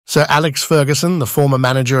Sir Alex Ferguson, the former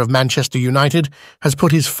manager of Manchester United, has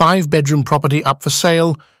put his 5-bedroom property up for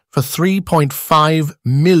sale for £3.5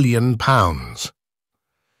 million.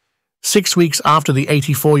 6 weeks after the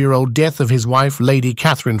 84-year-old death of his wife, Lady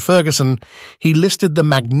Catherine Ferguson, he listed the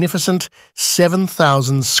magnificent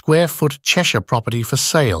 7,000-square-foot Cheshire property for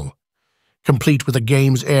sale, complete with a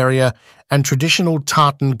games area and traditional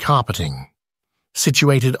tartan carpeting.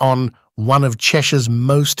 Situated on one of Cheshire's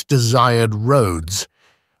most desired roads,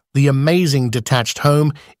 the amazing detached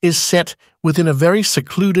home is set within a very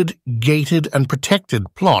secluded, gated and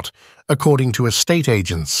protected plot, according to estate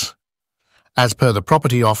agents. As per the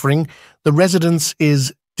property offering, the residence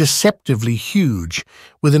is deceptively huge,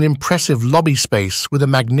 with an impressive lobby space with a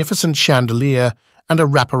magnificent chandelier and a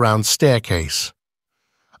wraparound staircase.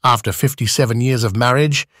 After 57 years of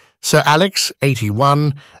marriage, Sir Alex,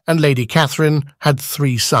 81, and Lady Catherine had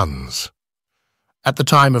 3 sons. At the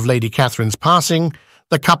time of Lady Catherine's passing,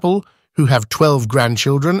 the couple, who have 12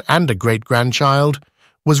 grandchildren and a great-grandchild,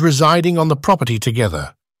 was residing on the property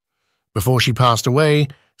together. Before she passed away,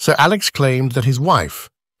 Sir Alex claimed that his wife,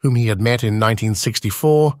 whom he had met in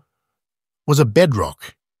 1964, was a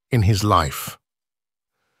bedrock in his life.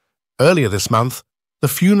 Earlier this month, the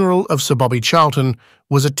funeral of Sir Bobby Charlton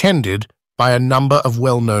was attended by a number of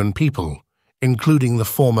well-known people, including the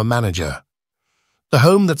former manager. The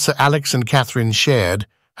home that Sir Alex and Catherine shared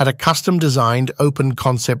had a custom-designed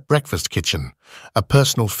open-concept breakfast kitchen, a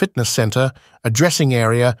personal fitness centre, a dressing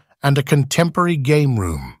area, and a contemporary game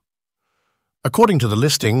room. According to the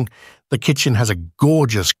listing, the kitchen has a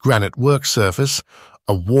gorgeous granite work surface,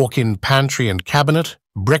 a walk-in pantry and cabinet,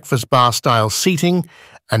 breakfast bar-style seating,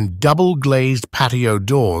 and double-glazed patio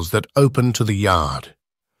doors that open to the yard.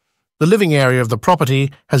 The living area of the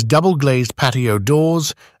property has double-glazed patio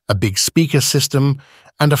doors, a big speaker system,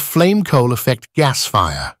 and a flame coal effect gas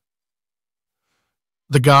fire.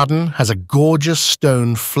 The garden has a gorgeous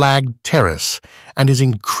stone flagged terrace and is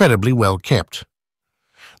incredibly well kept.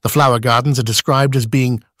 The flower gardens are described as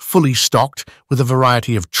being fully stocked with a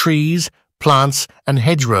variety of trees, plants, and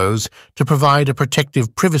hedgerows to provide a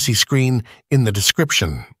protective privacy screen in the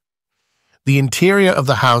description. The interior of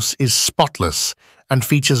the house is spotless and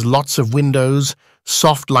features lots of windows,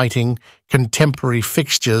 soft lighting, contemporary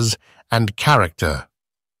fixtures, and character.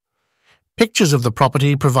 Pictures of the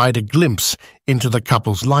property provide a glimpse into the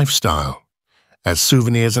couple's lifestyle, as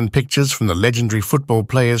souvenirs and pictures from the legendary football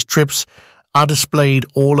players' trips are displayed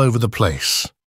all over the place.